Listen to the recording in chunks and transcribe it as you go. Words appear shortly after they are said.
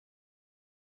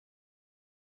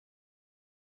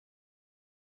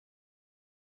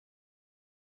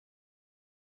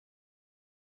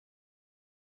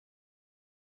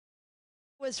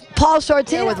Was Paul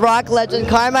Shortino with rock legend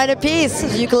Carmine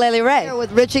Appice, Ukulele Ray,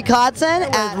 with Richie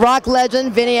Kotzen, and rock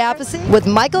legend Vinny Appice, with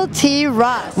Michael T.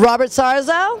 Ross, Robert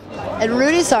Sarzo, and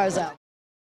Rudy Sarzo.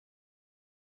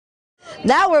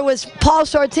 Now we're with Paul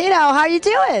Shortino. How are you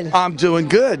doing? I'm doing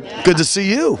good. Good to see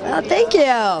you. Oh, thank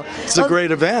you. It's a great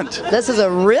event. This is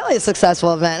a really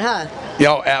successful event, huh?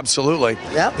 Yeah, absolutely.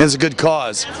 Yep. It's a good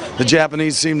cause. The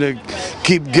Japanese seem to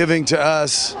keep giving to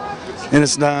us, and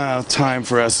it's now time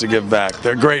for us to give back.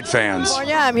 They're great fans.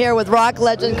 I'm here with rock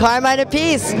legend Carmine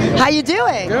Appice. How you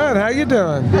doing? Good. How you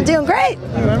doing? I'm doing great.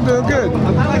 I'm doing good.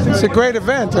 It's a great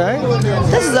event, right?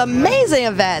 This is an amazing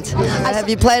event. Have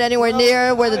you played anywhere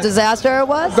near where the disaster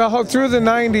was? Through the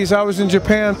 90s, I was in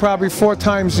Japan probably 4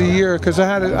 times a year because I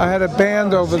had a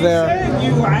band over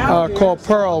there called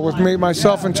Pearl with me,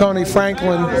 myself, and Tony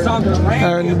Franklin,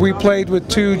 and we played with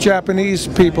 2 Japanese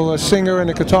people, a singer and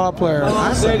a guitar player.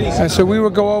 And so we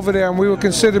would go over there, and we were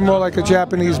considered more like a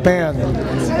Japanese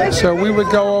band. So we would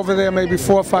go over there maybe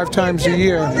 4 or 5 times a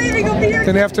year.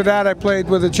 Then after that, I played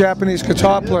with a Japanese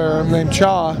guitar player named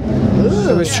Cha.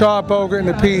 It was Cha Bogert and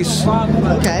Appice.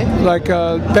 Okay. Like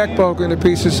Beck Bogert and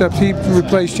Appice, except he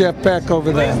replaced Jeff Beck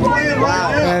over there.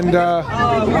 And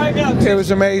it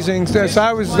was amazing. So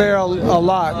I was there a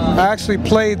lot. I actually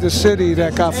played the city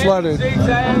that got flooded.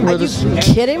 Are you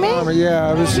kidding me? Yeah.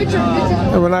 I was,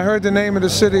 when I heard the name of the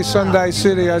city, Sundai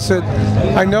City, I said,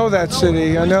 I know that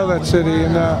city. I know that city.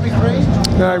 And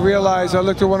then I realized, I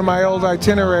looked at one of my old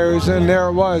itineraries, and there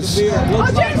it was.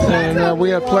 And we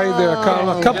had played there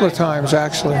a couple of times,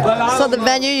 actually. So the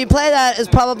venue you play at is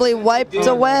probably wiped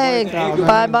away.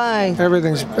 Bye-bye.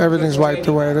 Everything's wiped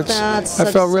away. I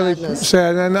felt really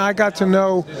sad. And I got to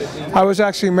know, I was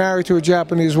actually married to a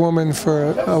Japanese woman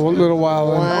for a little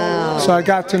while. And so I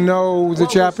got to know the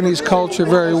Japanese culture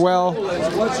very well.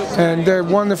 And they're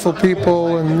wonderful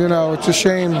people, and you know, it's a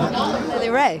shame. Ukulele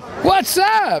Ray. What's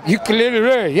up? Ukulele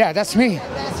Ray. Yeah, that's me.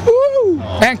 Woo!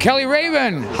 And Keli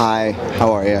Raven. Hi,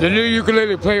 how are you? The new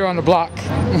ukulele player on the block.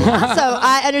 So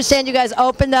I understand you guys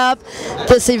opened up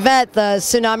this event, the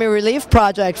Tsunami Relief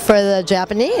Project, for the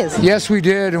Japanese. Yes, we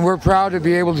did, and we're proud to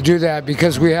be able to do that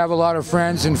because we have a lot of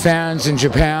friends and fans in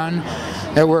Japan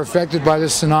that were affected by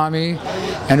this tsunami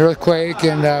and earthquake,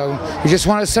 and we just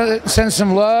want to send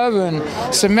some love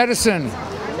and some medicine.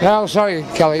 Oh, sorry,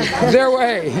 Kelly. Their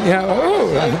way, you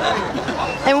know.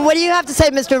 And what do you have to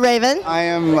say, Mr. Raven? I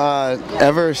am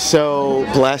ever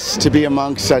so blessed to be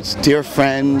amongst such dear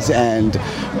friends and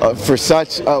for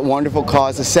such a wonderful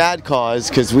cause, a sad cause,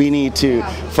 because we need to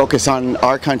focus on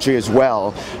our country as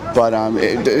well. But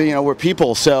you know, we're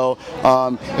people. So,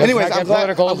 anyways, I'm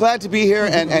glad to be here,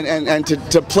 and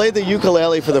to play the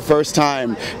ukulele for the first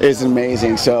time is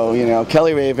amazing. So, you know,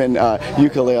 Keli Raven,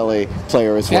 ukulele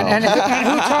player as well. And who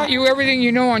taught you everything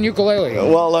you know on ukulele?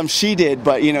 Well, she did,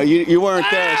 but you know, you weren't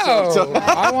there. So.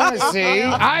 I want to see.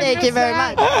 Thank you very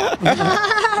much.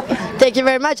 Thank you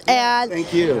very much. And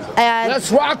thank you. And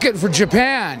let's rock it for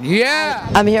Japan. Yeah.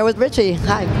 I'm here with Richie.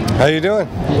 Hi. How you doing?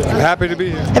 I'm happy to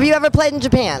be here. Have you ever played in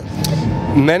Japan?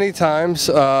 Many times.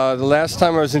 The last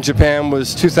time I was in Japan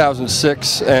was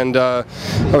 2006, and I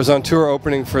was on tour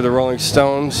opening for the Rolling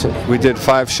Stones. We did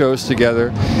 5 shows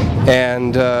together,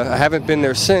 and I haven't been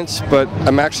there since, but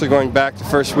I'm actually going back the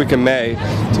first week of May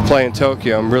to play in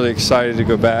Tokyo. I'm really excited to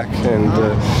go back, and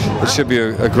it should be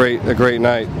a great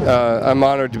night. I'm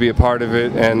honored to be a part of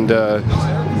it and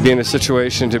be in a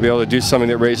situation to be able to do something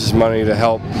that raises money to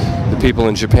help the people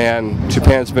in Japan.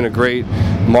 Japan's been a great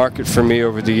market for me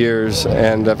over the years,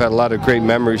 and I've had a lot of great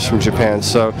memories from Japan,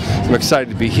 so I'm excited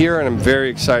to be here, and I'm very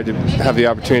excited to have the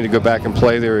opportunity to go back and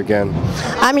play there again.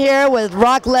 I'm here with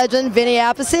rock legend Vinny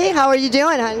Appice. How are you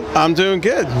doing, hon? I'm doing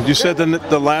good. You said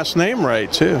the last name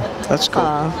right, too. That's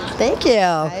cool. Thank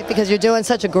you. Because you're doing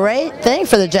such a great thing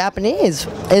for the Japanese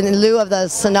in lieu of the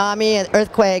tsunami and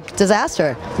earthquake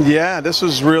disaster. Yeah, this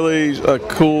is really a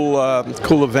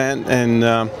cool event, and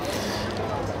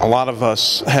a lot of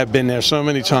us have been there so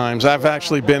many times. I've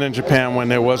actually been in Japan when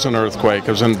there was an earthquake.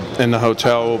 I was in the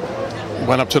hotel,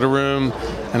 went up to the room,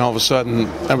 and all of a sudden,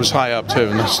 I was high up too,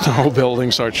 and the whole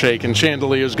building started shaking.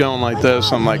 Chandeliers going like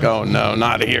this. I'm like, oh no,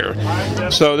 not here.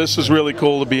 So this is really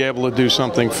cool to be able to do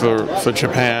something for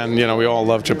Japan. You know, we all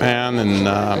love Japan, and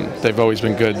they've always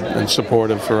been good and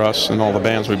supportive for us and all the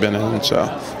bands we've been in. So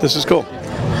this is cool.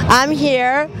 I'm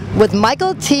here with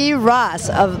Michael T. Ross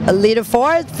of Leader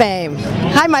Ford fame.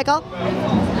 Hi, Michael.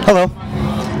 Hello.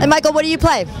 And Michael, what do you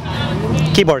play?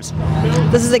 Keyboards.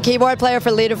 This is a keyboard player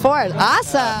for Leader Ford.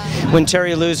 Awesome. When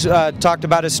Terry Lewis talked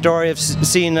about his story of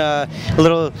seeing a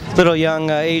little young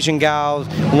Asian gal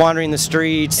wandering the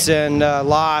streets and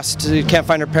lost, can't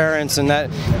find her parents, and that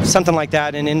something like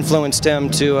that, and influenced him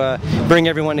to bring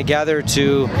everyone together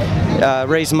to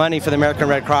raise money for the American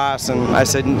Red Cross. And I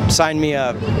said, sign me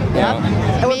up.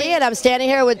 And I'm standing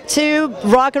here with two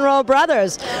rock and roll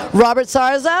brothers, Robert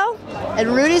Sarzo and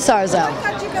Rudy Sarzo.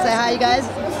 Say hi, you guys.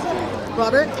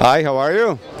 Robert. Hi, how are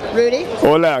you? Rudy.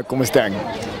 Hola, ¿cómo están?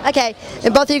 Okay,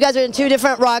 and both of you guys are in two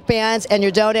different rock bands, and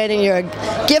you're donating your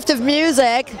gift of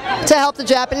music to help the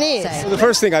Japanese. So the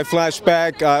first thing I flashed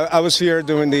back, I was here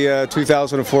during the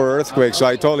 2004 earthquake, so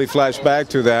I totally flashed back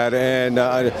to that, and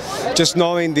just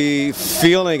knowing the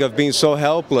feeling of being so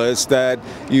helpless that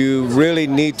you really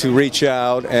need to reach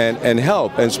out and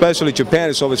help, and especially Japan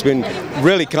has always been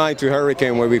really kind to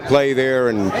Hurricane when we play there,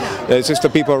 and it's just the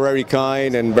people are very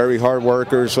kind and very hard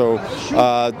workers, so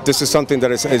this is something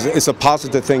that is a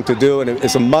positive thing to do, and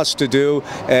it's a must to do,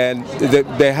 and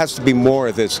there has to be more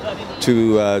of this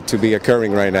to be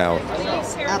occurring right now.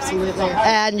 Absolutely.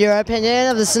 And your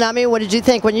opinion of the tsunami, what did you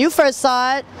think when you first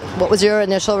saw it? What was your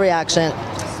initial reaction?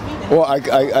 Well,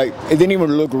 it didn't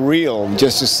even look real,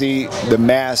 just to see the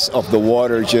mass of the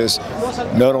water just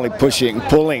not only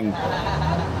pulling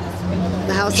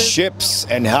ships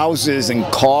and houses and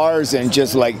cars, and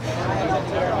just like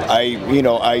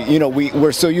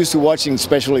we're so used to watching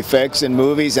special effects in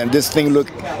movies, and this thing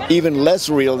looked even less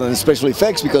real than the special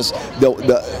effects because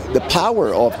the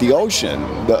power of the ocean,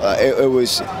 it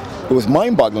was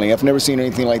mind-boggling. I've never seen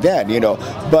anything like that,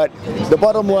 But the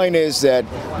bottom line is that,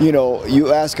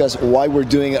 you ask us why we're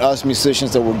doing it, us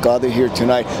musicians that will gather here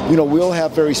tonight. We all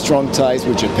have very strong ties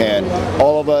with Japan.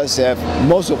 All of us have,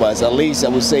 most of us, at least I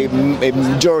would say a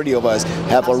majority of us,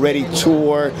 have already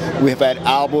toured. We have had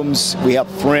albums. We have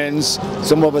friends.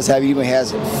 Some of us have even had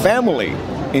family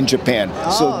in Japan.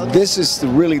 So this is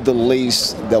really the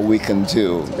least that we can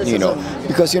do,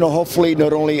 because hopefully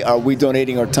not only are we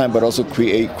donating our time, but also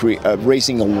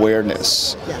raising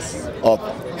awareness of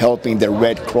helping the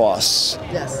Red Cross,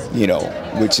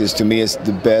 which is, to me, is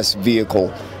the best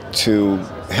vehicle to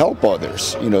help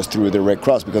others, through the Red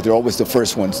Cross, because they're always the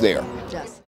first ones there.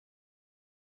 Yes.